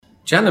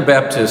John the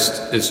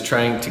Baptist is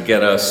trying to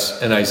get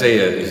us, and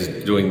Isaiah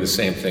is doing the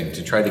same thing,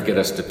 to try to get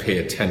us to pay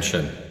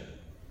attention.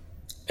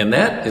 And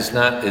that is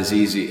not as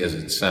easy as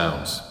it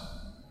sounds.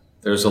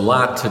 There's a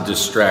lot to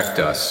distract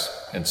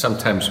us, and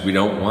sometimes we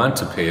don't want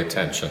to pay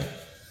attention.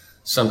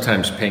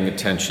 Sometimes paying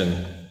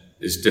attention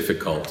is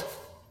difficult.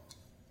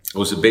 I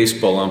was a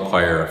baseball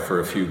umpire for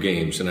a few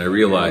games, and I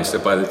realized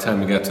that by the time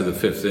we got to the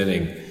fifth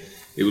inning,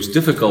 it was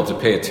difficult to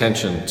pay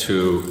attention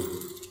to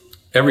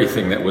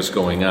everything that was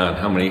going on,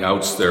 how many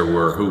outs there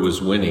were, who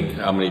was winning,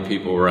 how many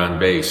people were on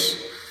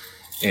base.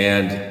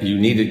 And you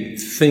needed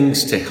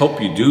things to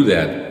help you do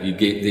that. They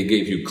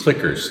gave you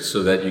clickers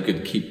so that you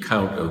could keep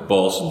count of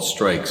balls and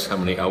strikes, how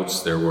many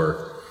outs there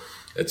were,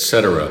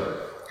 etc.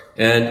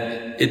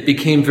 And it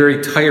became very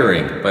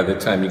tiring by the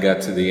time you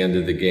got to the end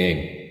of the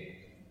game.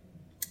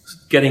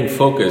 Getting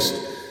focused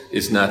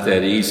is not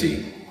that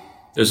easy.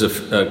 There's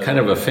a kind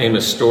of a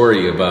famous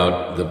story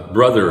about the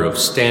brother of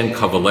Stan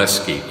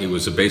Coveleski. He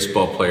was a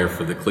baseball player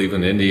for the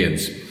Cleveland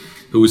Indians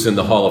who was in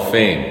the Hall of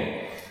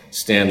Fame.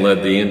 Stan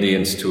led the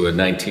Indians to a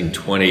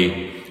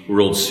 1920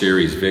 World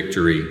Series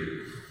victory.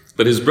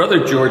 But his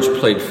brother George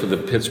played for the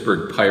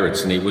Pittsburgh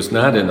Pirates, and he's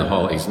not in the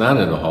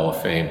Hall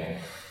of Fame.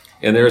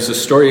 And there's a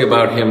story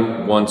about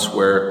him once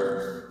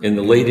where in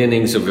the late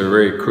innings of a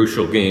very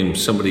crucial game,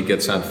 somebody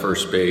gets on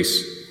first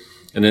base,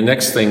 and the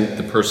next thing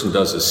the person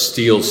does is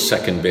steals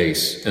second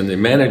base. And the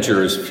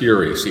manager is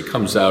furious. He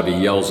comes out, he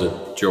yells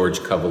at George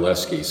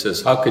Coveleski. He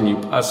says, "How can you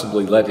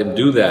possibly let him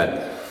do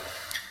that?"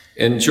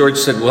 And George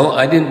said, "Well,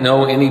 I didn't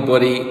know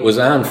anybody was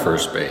on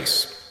first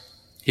base."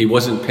 He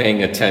wasn't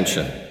paying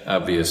attention,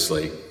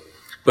 obviously.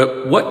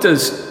 But what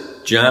does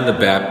John the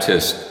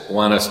Baptist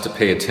want us to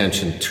pay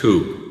attention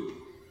to?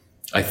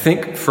 I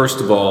think,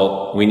 first of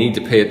all, we need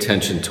to pay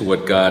attention to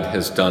what God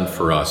has done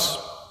for us,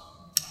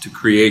 to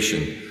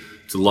creation,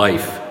 to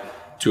life,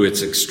 to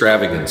its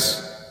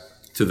extravagance,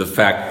 to the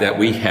fact that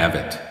we have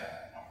it.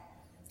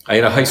 I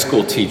had a high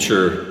school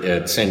teacher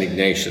at St.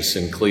 Ignatius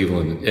in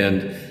Cleveland,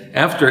 and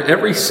after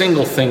every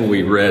single thing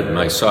we read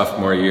my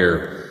sophomore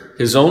year,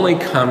 his only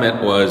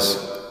comment was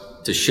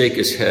to shake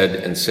his head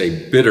and say,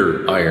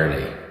 "Bitter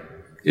irony."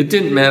 It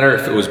didn't matter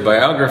if it was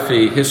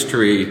biography,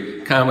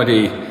 history,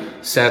 comedy,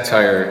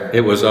 satire,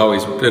 it was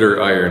always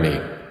bitter irony.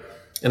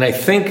 And I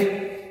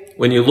think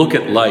when you look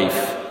at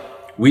life,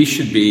 we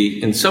should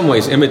be in some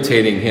ways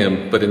imitating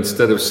him, but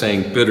instead of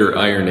saying bitter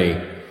irony,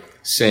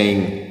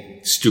 saying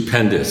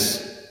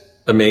stupendous,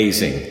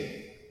 amazing,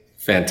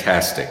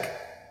 fantastic.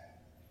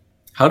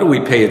 How do we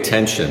pay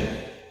attention?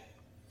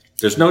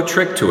 There's no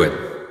trick to it.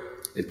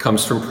 It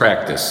comes from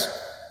practice.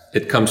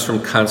 It comes from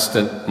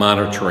constant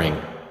monitoring.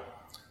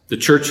 The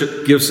church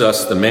gives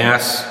us the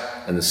Mass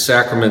and the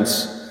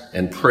sacraments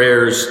and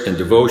prayers and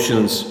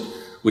devotions,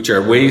 which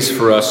are ways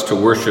for us to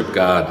worship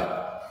God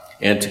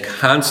and to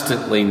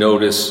constantly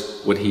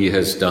notice what he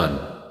has done.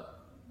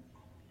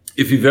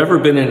 If you've ever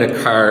been in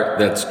a car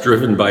that's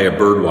driven by a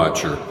bird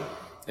watcher,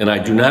 and I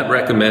do not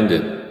recommend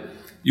it,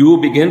 you will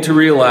begin to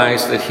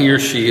realize that he or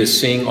she is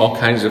seeing all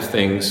kinds of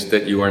things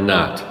that you are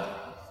not.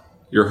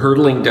 You're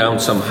hurtling down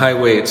some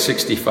highway at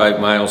 65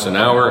 miles an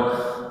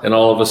hour, and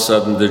all of a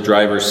sudden the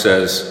driver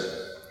says,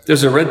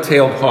 "There's a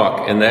red-tailed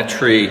hawk in that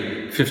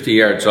tree 50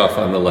 yards off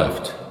on the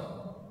left."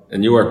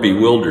 And you are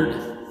bewildered.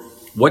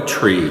 What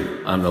tree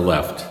on the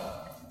left?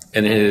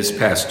 And it has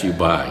passed you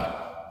by.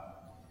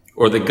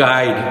 Or the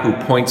guide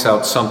who points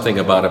out something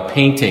about a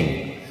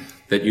painting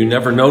that you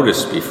never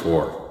noticed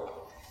before.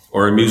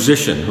 Or a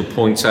musician who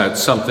points out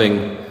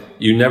something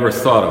you never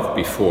thought of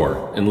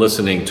before in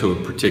listening to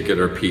a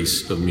particular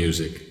piece of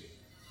music.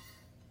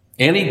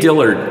 Annie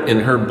Dillard, in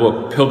her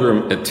book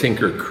Pilgrim at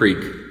Tinker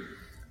Creek,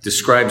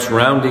 describes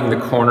rounding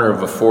the corner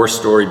of a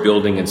 4-story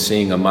building and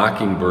seeing a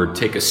mockingbird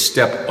take a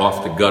step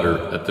off the gutter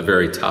at the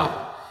very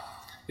top.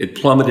 It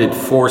plummeted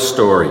 4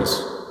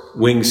 stories,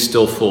 wings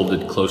still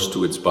folded close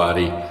to its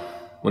body,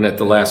 when at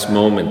the last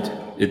moment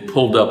it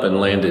pulled up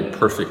and landed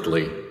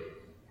perfectly.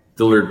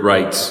 Dillard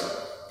writes,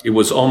 "It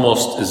was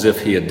almost as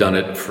if he had done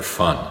it for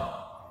fun.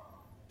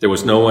 There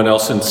was no one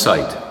else in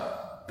sight.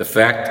 The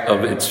fact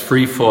of its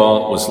free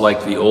fall was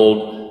like the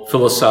old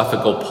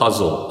philosophical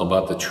puzzle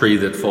about the tree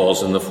that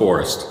falls in the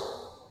forest.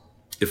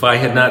 If I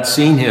had not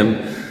seen him,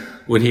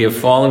 would he have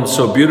fallen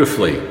so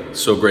beautifully,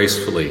 so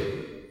gracefully?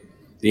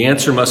 The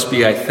answer must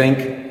be, I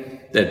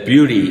think, that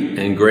beauty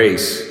and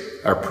grace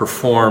are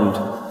performed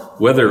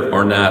whether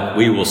or not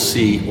we will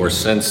see or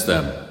sense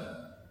them.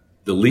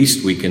 The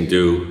least we can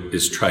do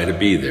is try to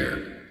be there."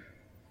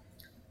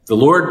 The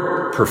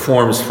Lord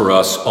performs for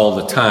us all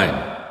the time.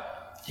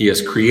 He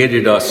has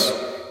created us.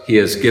 He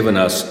has given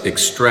us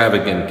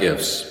extravagant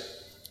gifts.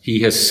 He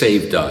has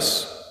saved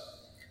us.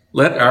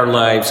 Let our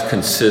lives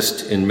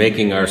consist in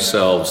making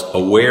ourselves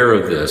aware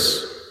of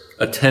this,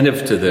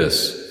 attentive to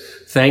this,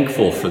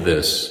 thankful for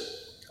this,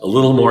 a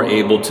little more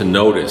able to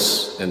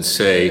notice and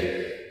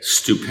say,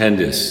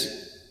 stupendous,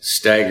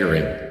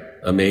 staggering,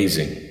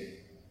 amazing.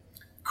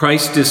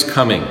 Christ is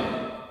coming.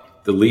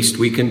 The least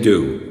we can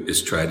do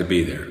is try to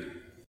be there.